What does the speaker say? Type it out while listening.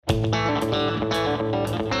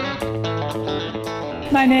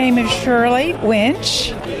My name is Shirley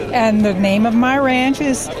Winch, and the name of my ranch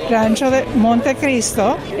is Rancho de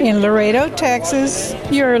Montecristo in Laredo, Texas.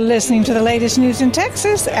 You're listening to the latest news in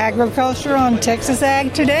Texas agriculture on Texas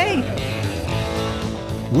Ag Today.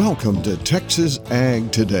 Welcome to Texas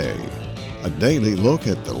Ag Today, a daily look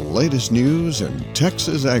at the latest news in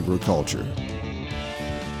Texas agriculture.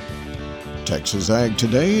 Texas Ag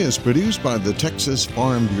Today is produced by the Texas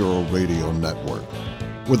Farm Bureau Radio Network,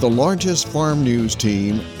 with the largest farm news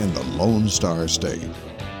team in the Lone Star State.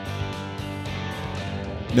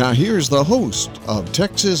 Now here's the host of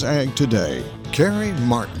Texas Ag Today, Carrie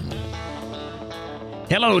Martin.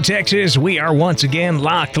 Hello, Texas. We are once again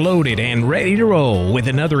locked, loaded, and ready to roll with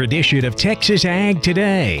another edition of Texas Ag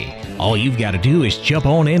Today. All you've got to do is jump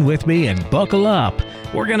on in with me and buckle up.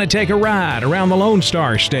 We're going to take a ride around the Lone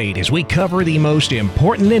Star State as we cover the most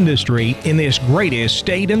important industry in this greatest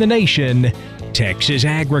state in the nation, Texas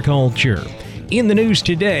agriculture. In the news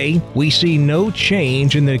today, we see no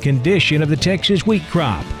change in the condition of the Texas wheat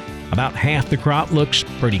crop. About half the crop looks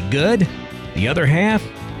pretty good, the other half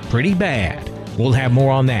pretty bad. We'll have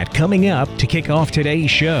more on that coming up to kick off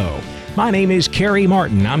today's show. My name is Carrie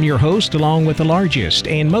Martin. I'm your host, along with the largest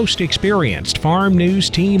and most experienced farm news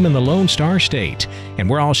team in the Lone Star State. And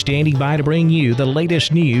we're all standing by to bring you the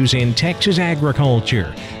latest news in Texas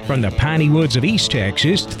agriculture, from the piney woods of East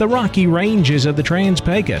Texas to the rocky ranges of the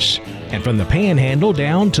Trans-Pecos, and from the Panhandle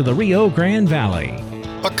down to the Rio Grande Valley.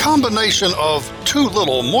 A combination of too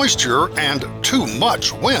little moisture and too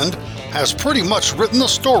much wind has pretty much written the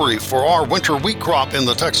story for our winter wheat crop in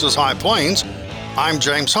the Texas High Plains. I'm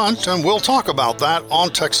James Hunt, and we'll talk about that on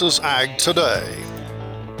Texas Ag Today.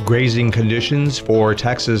 Grazing conditions for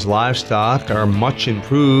Texas livestock are much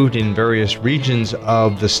improved in various regions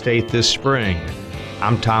of the state this spring.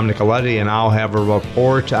 I'm Tom Nicoletti, and I'll have a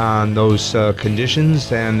report on those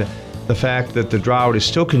conditions and the fact that the drought is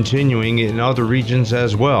still continuing in other regions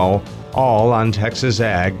as well, all on Texas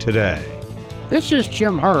Ag Today. This is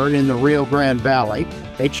Jim Hurd in the Rio Grande Valley.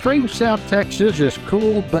 Extreme South Texas is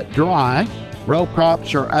cool but dry. Row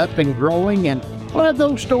crops are up and growing, and we'll have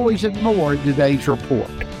those stories and more in today's report.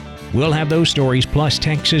 We'll have those stories plus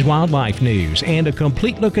Texas wildlife news and a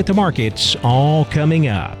complete look at the markets all coming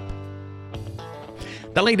up.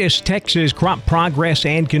 The latest Texas crop progress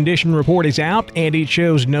and condition report is out, and it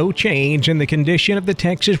shows no change in the condition of the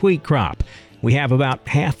Texas wheat crop. We have about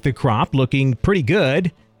half the crop looking pretty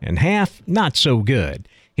good and half not so good.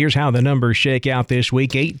 Here's how the numbers shake out this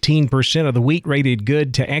week. 18% of the wheat rated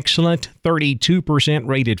good to excellent, 32%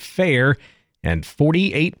 rated fair, and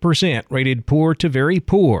 48% rated poor to very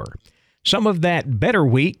poor. Some of that better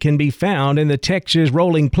wheat can be found in the Texas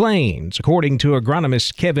rolling plains, according to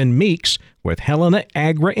agronomist Kevin Meeks with Helena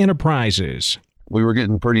Agri Enterprises. We were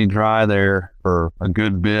getting pretty dry there for a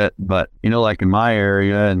good bit, but like in my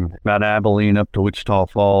area and about Abilene up to Wichita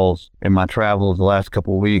Falls, in my travels the last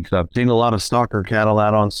couple of weeks, I've seen a lot of stocker cattle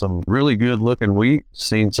out on some really good looking wheat,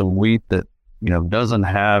 seen some wheat that, doesn't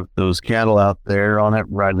have those cattle out there on it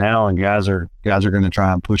right now, and guys are going to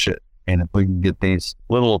try and push it. And if we can get these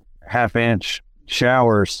little half-inch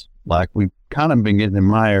showers like we've kind of been getting in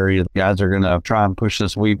my area, guys are going to try and push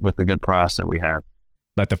this wheat with the good price that we have.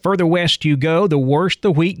 But the further west you go, the worse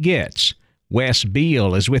the wheat gets. Wes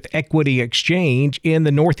Beal is with Equity Exchange in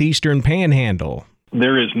the northeastern Panhandle.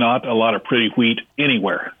 There is not a lot of pretty wheat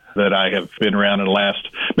anywhere that I have been around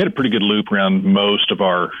made a pretty good loop around most of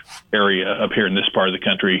our area up here in this part of the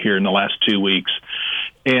country here in the last 2 weeks.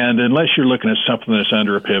 And unless you're looking at something that's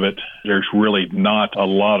under a pivot, there's really not a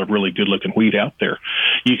lot of really good-looking wheat out there.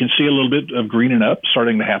 You can see a little bit of greening up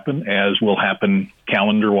starting to happen, as will happen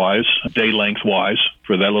calendar-wise, day-length-wise,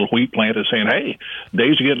 for that little wheat plant is saying, hey,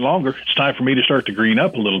 days are getting longer. It's time for me to start to green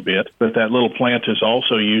up a little bit. But that little plant is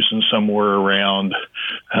also using somewhere around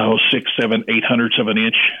 6, 7, 800ths of an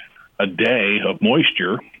inch a day of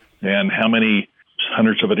moisture. And how many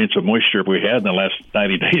hundredths of an inch of moisture we had in the last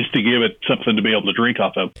 90 days to give it something to be able to drink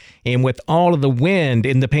off of. And with all of the wind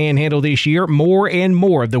in the Panhandle this year, more and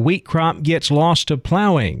more of the wheat crop gets lost to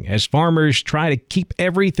plowing as farmers try to keep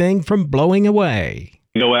everything from blowing away.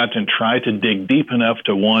 Go out and try to dig deep enough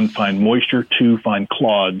to, 1, find moisture, 2, find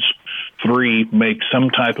clods, 3, make some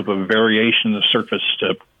type of a variation in the surface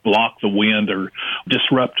to block the wind or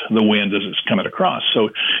disrupt the wind as it's coming across. So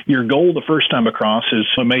your goal the first time across is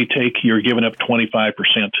it may take you're giving up 25%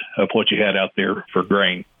 of what you had out there for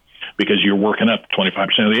grain, because you're working up 25%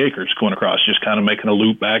 of the acres going across, just kind of making a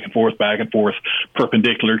loop back and forth,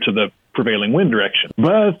 perpendicular to the prevailing wind direction.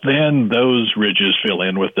 But then those ridges fill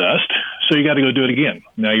in with dust. So you got to go do it again.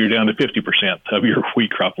 Now you're down to 50% of your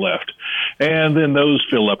wheat crop left. And then those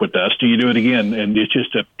fill up with dust, and you do it again. And it's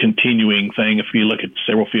just a continuing thing. If you look at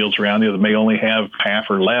several fields around you that may only have half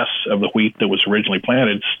or less of the wheat that was originally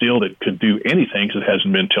planted, still that could do anything because it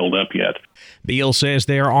hasn't been tilled up yet. Beal says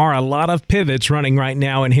there are a lot of pivots running right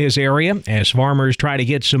now in his area as farmers try to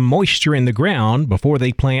get some moisture in the ground before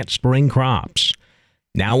they plant spring crops.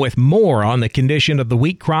 Now with more on the condition of the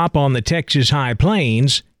wheat crop on the Texas High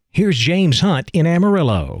Plains, here's James Hunt in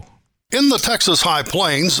Amarillo. In the Texas High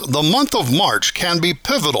Plains, the month of March can be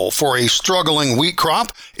pivotal for a struggling wheat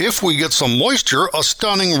crop. If we get some moisture, a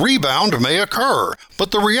stunning rebound may occur.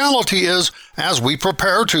 But the reality is, as we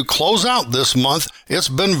prepare to close out this month, it's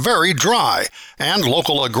been very dry. And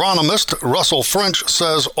local agronomist Russell French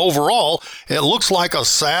says overall, it looks like a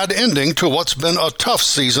sad ending to what's been a tough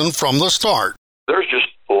season from the start. There's just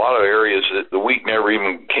a lot of areas that the wheat never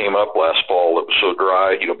even came up last fall. It was so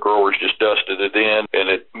dry, growers just dusted it in and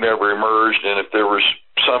it never emerged. And if there was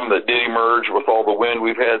some that did emerge with all the wind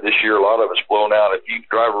we've had this year, a lot of it's blown out. If you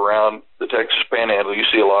drive around the Texas Panhandle, you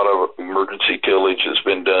see a lot of emergency tillage that's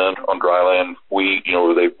been done on dryland wheat,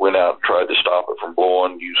 where they went out and tried to stop it from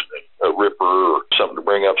blowing using a ripper or something to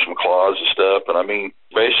bring up some claws and stuff. And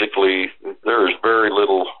basically, there is very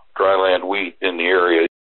little dryland wheat in the area.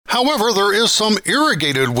 However, there is some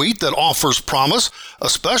irrigated wheat that offers promise,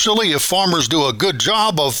 especially if farmers do a good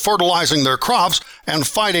job of fertilizing their crops and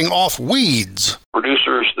fighting off weeds.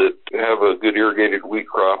 Producers that have a good irrigated wheat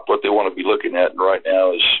crop, what they want to be looking at right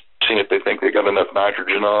now is seeing if they think they got enough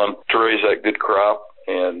nitrogen on to raise that good crop.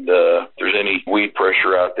 And if there's any weed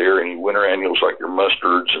pressure out there, any winter annuals like your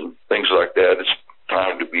mustards and things like that, it's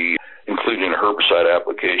time to be including a herbicide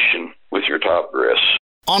application with your top grass.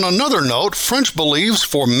 On another note, French believes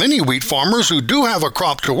for many wheat farmers who do have a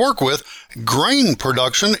crop to work with, grain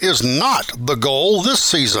production is not the goal this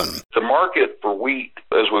season. The market for wheat,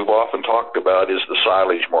 as we've often talked about, is the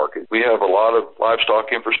silage market. We have a lot of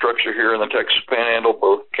livestock infrastructure here in the Texas Panhandle,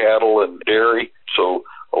 both cattle and dairy. So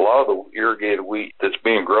a lot of the irrigated wheat that's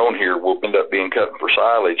being grown here will end up being cut for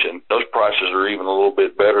silage, and those prices are even a little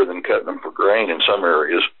bit better than cutting them for grain in some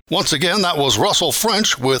areas. Once again, that was Russell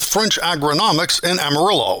French with French Agronomics in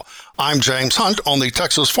Amarillo. I'm James Hunt on the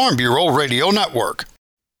Texas Farm Bureau Radio Network.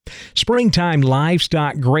 Springtime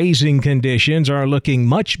livestock grazing conditions are looking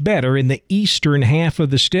much better in the eastern half of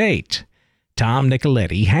the state. Tom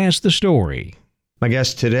Nicoletti has the story. My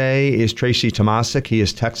guest today is Tracy Tomasic. He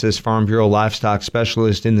is Texas Farm Bureau livestock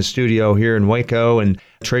specialist in the studio here in Waco. And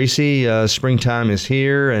Tracy, springtime is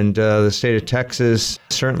here, and the state of Texas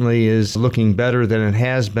certainly is looking better than it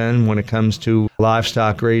has been when it comes to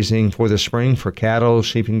livestock grazing for the spring for cattle,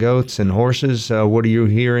 sheep and goats, and horses. What are you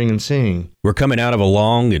hearing and seeing? We're coming out of a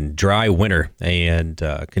long and dry winter, and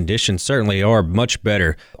conditions certainly are much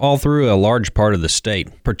better all through a large part of the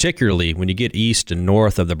state, particularly when you get east and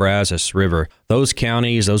north of the Brazos River. Those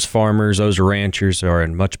counties, those farmers, those ranchers are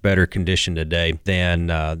in much better condition today than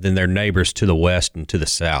their neighbors to the west and to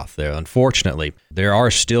the south. Unfortunately, there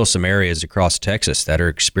are still some areas across Texas that are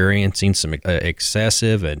experiencing some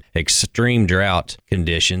excessive and extreme drought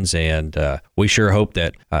conditions, and we sure hope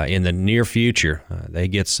that in the near future they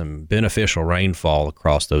get some beneficial rainfall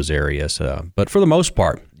across those areas. But for the most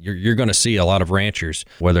part, you're going to see a lot of ranchers,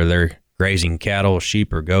 whether they're grazing cattle,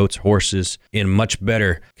 sheep, or goats, horses, in much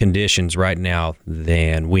better conditions right now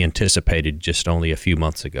than we anticipated just only a few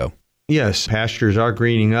months ago. Yes, pastures are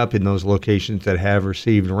greening up in those locations that have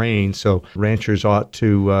received rain, so ranchers ought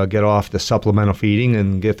to get off the supplemental feeding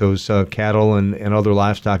and get those cattle and other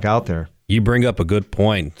livestock out there. You bring up a good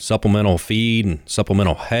point. Supplemental feed and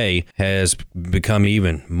supplemental hay has become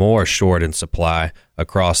even more short in supply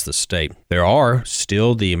across the state. There are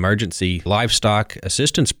still the Emergency Livestock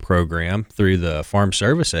Assistance Program through the Farm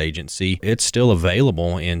Service Agency. It's still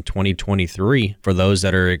available in 2023 for those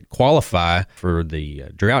that qualify for the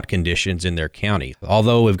drought conditions in their county.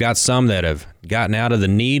 Although we've got some that have gotten out of the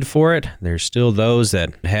need for it, there's still those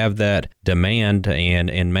that have that demand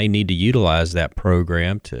and may need to utilize that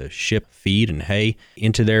program to ship feed and hay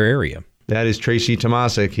into their area. That is Tracy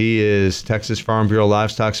Tomasic. He is Texas Farm Bureau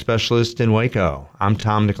livestock specialist in Waco. I'm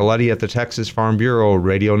Tom Nicoletti at the Texas Farm Bureau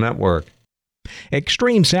Radio Network.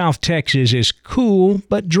 Extreme South Texas is cool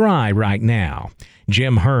but dry right now.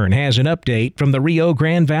 Jim Hearn has an update from the Rio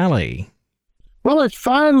Grande Valley. Well, it's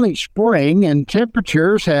finally spring and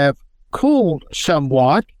temperatures have cooled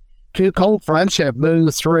somewhat. Two cold fronts have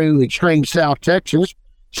moved through extreme South Texas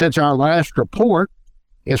since our last report.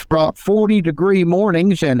 It's brought 40-degree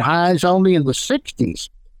mornings and highs only in the 60s.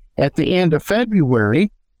 At the end of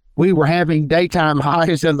February, we were having daytime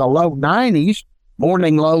highs in the low 90s.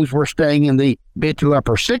 Morning lows were staying in the mid to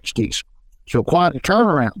upper 60s. So quite a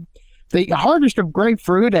turnaround. The harvest of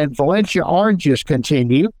grapefruit and Valencia oranges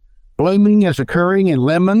continue. Blooming is occurring in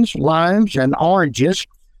lemons, limes, and oranges.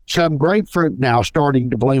 Some grapefruit now starting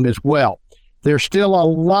to bloom as well. There's still a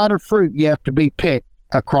lot of fruit yet to be picked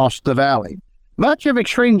across the valley. Much of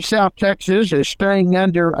extreme South Texas is staying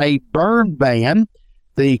under a burn ban.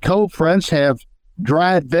 The cold fronts have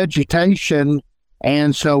dried vegetation,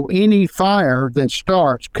 and so any fire that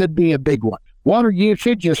starts could be a big one. Water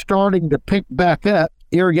usage is starting to pick back up.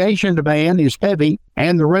 Irrigation demand is heavy,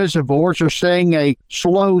 and the reservoirs are seeing a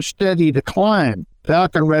slow, steady decline.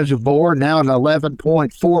 Falcon Reservoir now at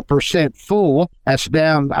 11.4% full. That's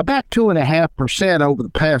down about 2.5% over the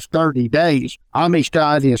past 30 days.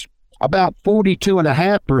 Amistad is about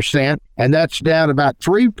 42.5%, and that's down about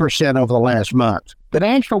 3% over the last month. The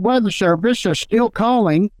National Weather Service is still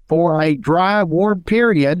calling for a dry, warm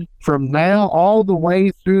period from now all the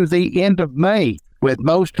way through the end of May, with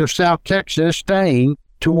most of South Texas staying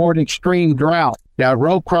toward extreme drought. Now,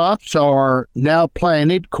 row crops are now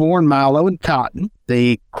planted, corn, milo, and cotton.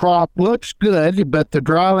 The crop looks good, but the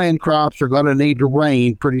dryland crops are going to need to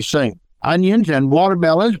rain pretty soon. Onions and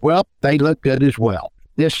watermelons, well, they look good as well.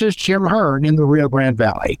 This is Jim Hearn in the Rio Grande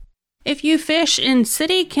Valley. If you fish in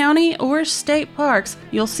city, county, or state parks,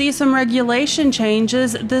 you'll see some regulation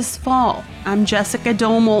changes this fall. I'm Jessica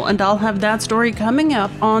Domel, and I'll have that story coming up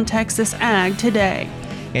on Texas Ag Today.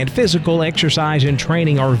 And physical exercise and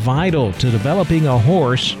training are vital to developing a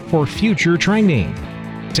horse for future training.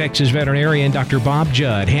 Texas veterinarian Dr. Bob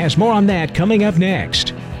Judd has more on that coming up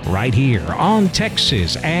next, right here on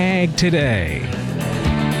Texas Ag Today.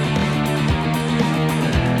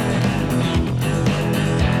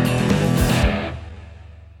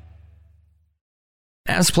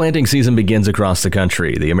 As planting season begins across the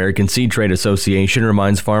country, the American Seed Trade Association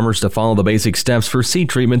reminds farmers to follow the basic steps for seed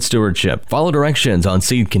treatment stewardship. Follow directions on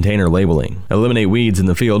seed container labeling. Eliminate weeds in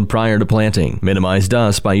the field prior to planting. Minimize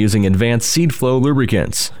dust by using advanced seed flow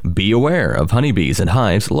lubricants. Be aware of honeybees and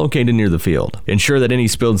hives located near the field. Ensure that any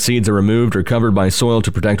spilled seeds are removed or covered by soil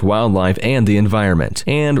to protect wildlife and the environment.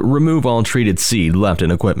 And remove all treated seed left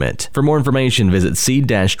in equipment. For more information, visit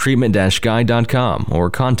seed-treatment-guide.com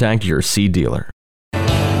or contact your seed dealer.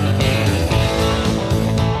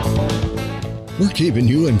 We're keeping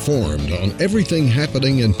you informed on everything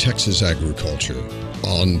happening in Texas agriculture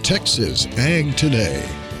on Texas Ag Today.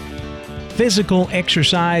 Physical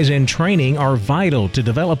exercise and training are vital to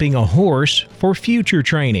developing a horse for future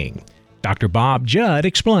training. Dr. Bob Judd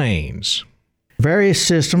explains. Various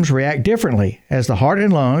systems react differently as the heart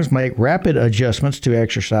and lungs make rapid adjustments to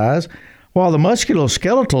exercise, while the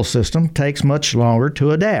musculoskeletal system takes much longer to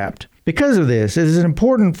adapt. Because of this, it is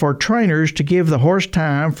important for trainers to give the horse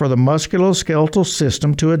time for the musculoskeletal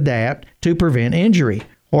system to adapt to prevent injury.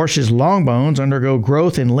 Horses' long bones undergo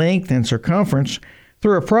growth in length and circumference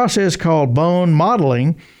through a process called bone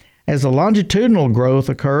modeling, as the longitudinal growth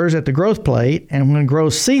occurs at the growth plate, and when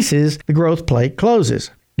growth ceases, the growth plate closes.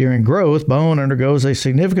 During growth, bone undergoes a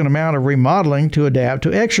significant amount of remodeling to adapt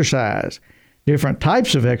to exercise. Different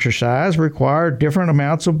types of exercise require different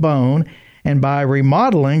amounts of bone, and by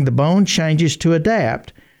remodeling, the bone changes to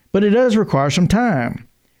adapt, but it does require some time.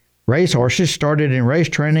 Racehorses started in race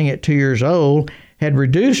training at 2 years old had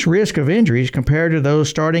reduced risk of injuries compared to those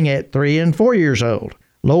starting at 3 and 4 years old.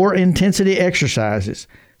 Lower intensity exercises,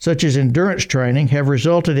 such as endurance training, have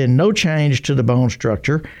resulted in no change to the bone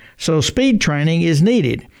structure, so speed training is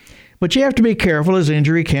needed. But you have to be careful as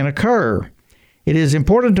injury can occur. It is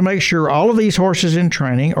important to make sure all of these horses in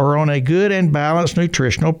training are on a good and balanced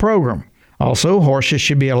nutritional program. Also, horses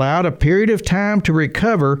should be allowed a period of time to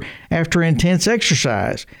recover after intense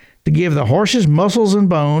exercise to give the horse's muscles and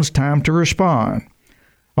bones time to respond.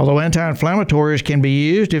 Although anti-inflammatories can be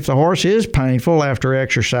used if the horse is painful after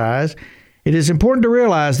exercise, it is important to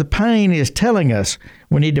realize the pain is telling us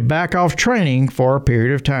we need to back off training for a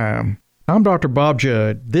period of time. I'm Dr. Bob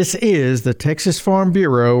Judd. This is the Texas Farm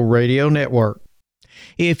Bureau Radio Network.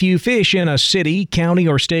 If you fish in a city, county,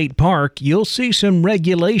 or state park, you'll see some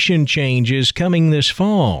regulation changes coming this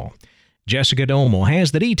fall. Jessica Domel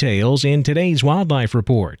has the details in today's Wildlife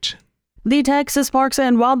Report. The Texas Parks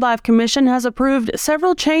and Wildlife Commission has approved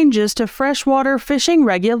several changes to freshwater fishing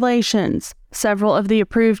regulations. Several of the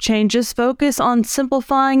approved changes focus on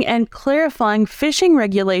simplifying and clarifying fishing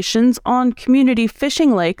regulations on community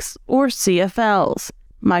fishing lakes, or CFLs.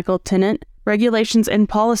 Michael Tennant, Regulations and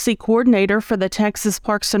Policy Coordinator for the Texas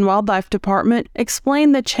Parks and Wildlife Department,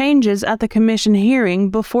 explained the changes at the Commission hearing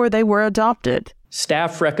before they were adopted.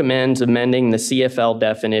 Staff recommends amending the CFL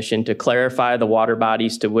definition to clarify the water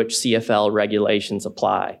bodies to which CFL regulations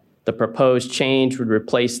apply. The proposed change would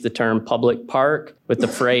replace the term public park with the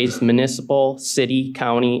phrase municipal, city,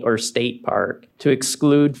 county, or state park to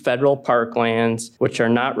exclude federal parklands which are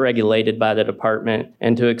not regulated by the department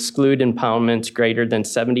and to exclude impoundments greater than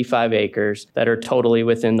 75 acres that are totally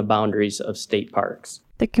within the boundaries of state parks.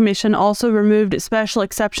 The commission also removed special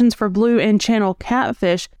exceptions for blue and channel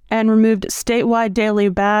catfish and removed statewide daily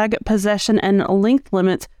bag, possession, and length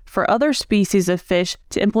limits for other species of fish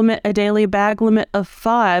to implement a daily bag limit of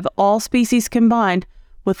 5, all species combined,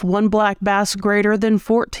 with one black bass greater than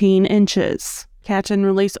 14 inches. Catch and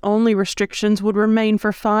release only restrictions would remain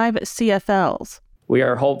for 5 CFLs. We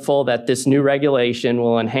are hopeful that this new regulation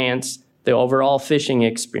will enhance the overall fishing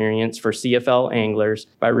experience for CFL anglers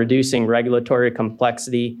by reducing regulatory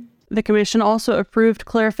complexity. The commission also approved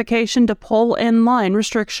clarification to pole and line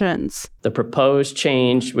restrictions. The proposed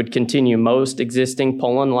change would continue most existing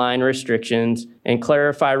pole and line restrictions and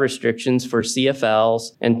clarify restrictions for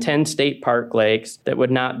CFLs and 10 state park lakes that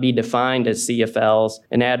would not be defined as CFLs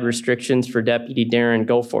and add restrictions for Deputy Darren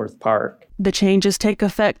Goforth Park. The changes take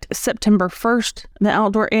effect September 1st. The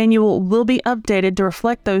Outdoor Annual will be updated to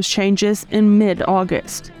reflect those changes in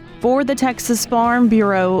mid-August. For the Texas Farm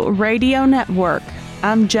Bureau Radio Network,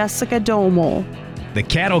 I'm Jessica Domel. The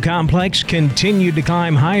cattle complex continued to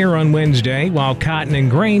climb higher on Wednesday, while cotton and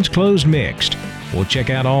grains closed mixed. We'll check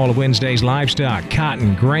out all of Wednesday's livestock,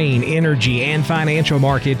 cotton, grain, energy, and financial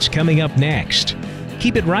markets coming up next.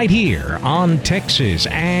 Keep it right here on Texas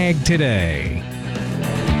Ag Today.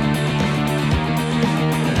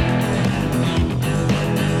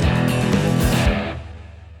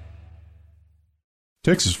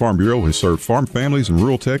 Texas Farm Bureau has served farm families in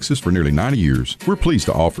rural Texas for nearly 90 years. We're pleased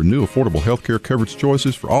to offer new affordable health care coverage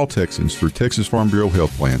choices for all Texans through Texas Farm Bureau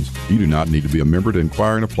health plans. You do not need to be a member to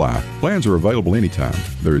inquire and apply. Plans are available anytime.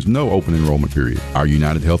 There is no open enrollment period. Our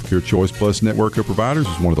United Healthcare Choice Plus network of providers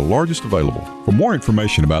is one of the largest available. For more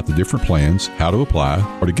information about the different plans, how to apply,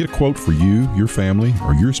 or to get a quote for you, your family,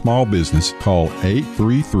 or your small business, call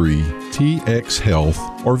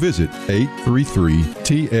 833-TX-HEALTH or visit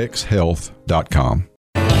 833txhealth.com.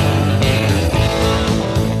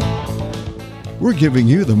 We're giving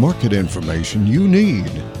you the market information you need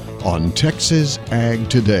on Texas Ag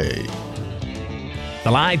Today. The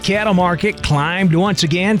live cattle market climbed once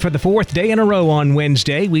again for the fourth day in a row on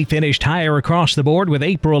Wednesday. We finished higher across the board with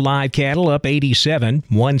April live cattle up 87,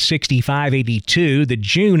 165.82. The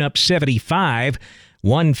June up 75,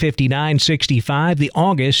 159.65. The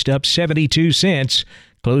August up 72 cents,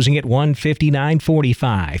 closing at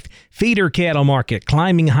 159.45. Feeder cattle market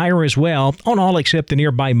climbing higher as well on all except the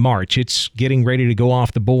nearby March. It's getting ready to go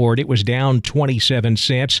off the board. It was down 27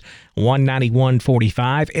 cents,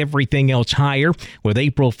 191.45. Everything else higher, with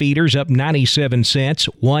April feeders up 97 cents,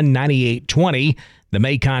 198.20. The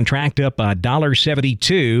May contract up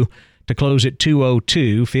 $1.72 to close at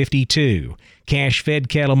 202.52. Cash fed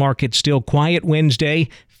cattle market still quiet Wednesday.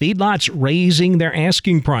 Feedlots raising their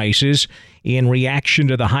asking prices in reaction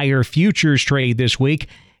to the higher futures trade this week,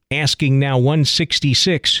 asking now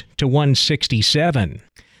 166 to 167.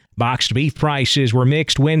 Boxed beef prices were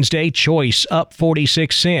mixed Wednesday. Choice up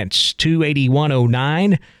 46 cents,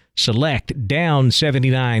 281.09. Select down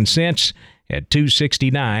 79 cents at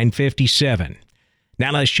 269.57.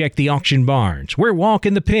 Now let's check the auction barns. We're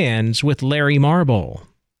walking the pens with Larry Marble.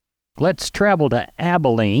 Let's travel to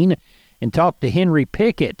Abilene and talk to Henry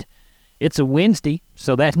Pickett. It's a Wednesday,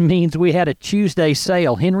 so that means we had a Tuesday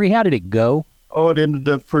sale. Henry, how did it go? Oh, it ended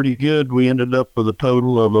up pretty good. We ended up with a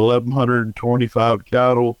total of 1,125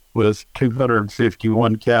 cattle with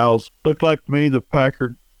 251 cows. Looked like to me the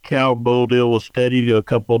Packard cow bull deal was steady to a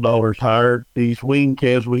couple of dollars higher. These wean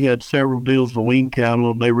calves, we had several deals of wean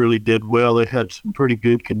cattle, and they really did well. They had some pretty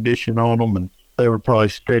good condition on them, and they were probably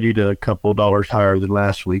steady to a couple of dollars higher than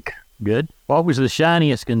last week. Good. What was the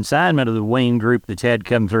shiniest consignment of the wean group that's had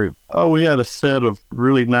come through? Oh, we had a set of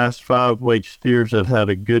really nice 5-weight steers that had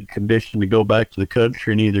a good condition to go back to the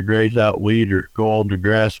country and either graze out wheat or go on to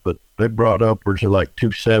grass, but they brought upwards of like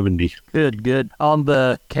 270. Good. On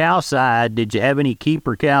the cow side, did you have any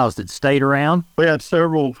keeper cows that stayed around? We had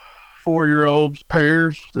several 4-year-olds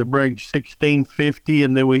pairs that ranged 1,650,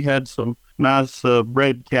 and then we had some nice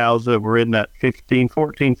bred cows that were in that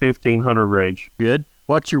 1,500 range. Good.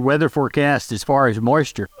 What's your weather forecast as far as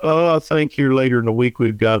moisture? I think here later in the week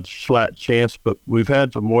we've got a slight chance, but we've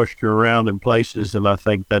had some moisture around in places, and I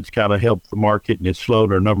think that's kind of helped the market, and it's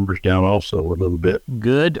slowed our numbers down also a little bit.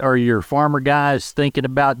 Good. Are your farmer guys thinking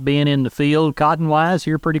about being in the field cotton-wise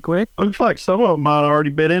here pretty quick? Looks like some of them might have already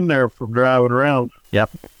been in there from driving around. Yep.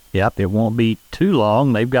 It won't be too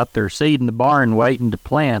long. They've got their seed in the barn waiting to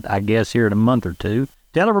plant, I guess, here in a month or two.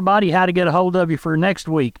 Tell everybody how to get a hold of you for next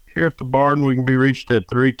week. Here at the barn, we can be reached at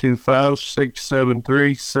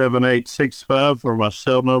 325-673-7865, or my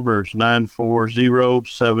cell number is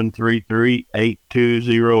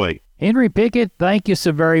 940-733-8208. Henry Pickett, thank you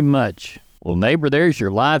so very much. Well, neighbor, there's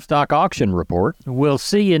your livestock auction report. We'll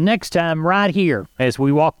see you next time right here as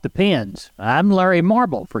we walk the pens. I'm Larry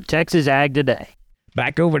Marble for Texas Ag Today.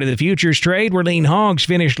 Back over to the futures trade, where lean hogs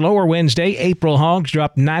finished lower Wednesday. April hogs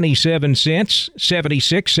dropped 97 cents,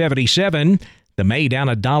 76.77. The May down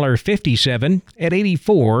 $1.57 at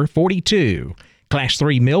 84.42. Class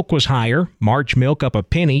 3 milk was higher. March milk up a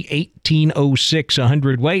penny, 18.06 a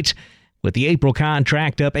hundredweight, with the April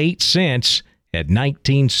contract up 8 cents at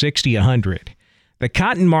 19.60 a hundred. The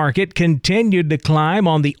cotton market continued to climb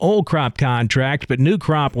on the old crop contract, but new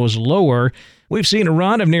crop was lower. We've seen a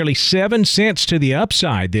run of nearly 7 cents to the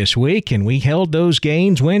upside this week, and we held those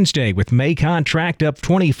gains Wednesday with May contract up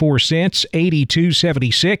 24 cents,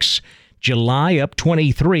 82.76. July up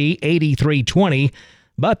 23, 83.20.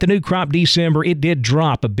 But the new crop December, it did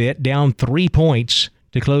drop a bit, down 3 points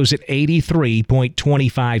to close at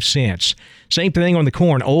 83.25 cents. Same thing on the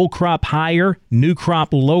corn. Old crop higher, new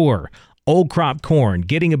crop lower. Old crop corn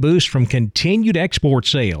getting a boost from continued export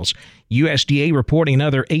sales. USDA reporting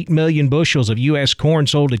another 8 million bushels of U.S. corn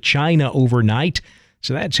sold to China overnight.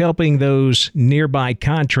 So that's helping those nearby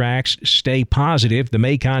contracts stay positive. The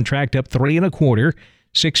May contract up 3 1/4,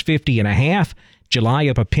 6.50 1/2. July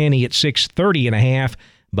up a penny at 6.30 1/2.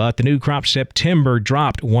 But the new crop September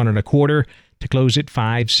dropped 1 1/4 to close at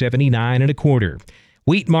 5.79 1/4.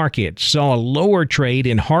 Wheat market saw a lower trade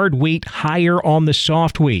in hard wheat, higher on the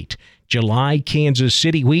soft wheat. July Kansas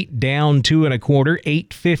City wheat down 2 1/4,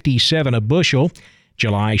 8.57 a bushel.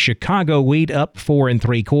 July Chicago wheat up 4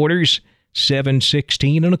 3/4,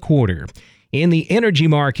 7.16 1/4. In the energy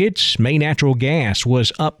markets, May natural gas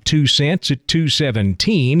was up 2 cents at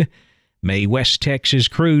 2.17. May West Texas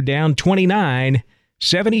crude down 29,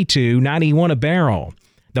 72.91 a barrel.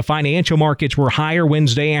 The financial markets were higher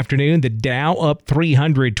Wednesday afternoon. The Dow up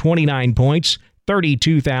 329 points,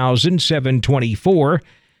 32,724.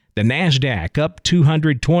 The NASDAQ up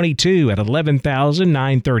 222 at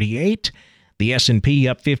 11,938. The S&P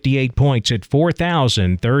up 58 points at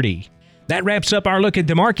 4,030. That wraps up our look at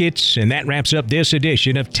the markets, and that wraps up this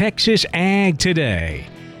edition of Texas Ag Today.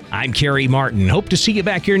 I'm Kerry Martin. Hope to see you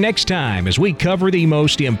back here next time as we cover the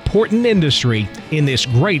most important industry in this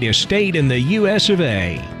greatest state in the U.S. of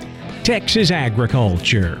A., Texas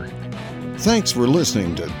agriculture. Thanks for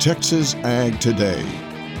listening to Texas Ag Today.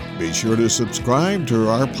 Be sure to subscribe to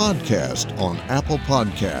our podcast on Apple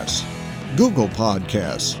Podcasts, Google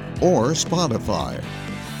Podcasts, or Spotify.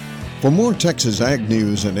 For more Texas Ag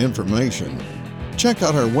news and information, check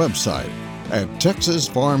out our website at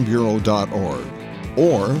texasfarmbureau.org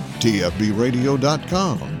or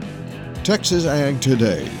tfbradio.com. Texas Ag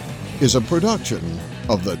Today is a production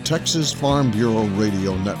of the Texas Farm Bureau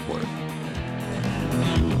Radio Network.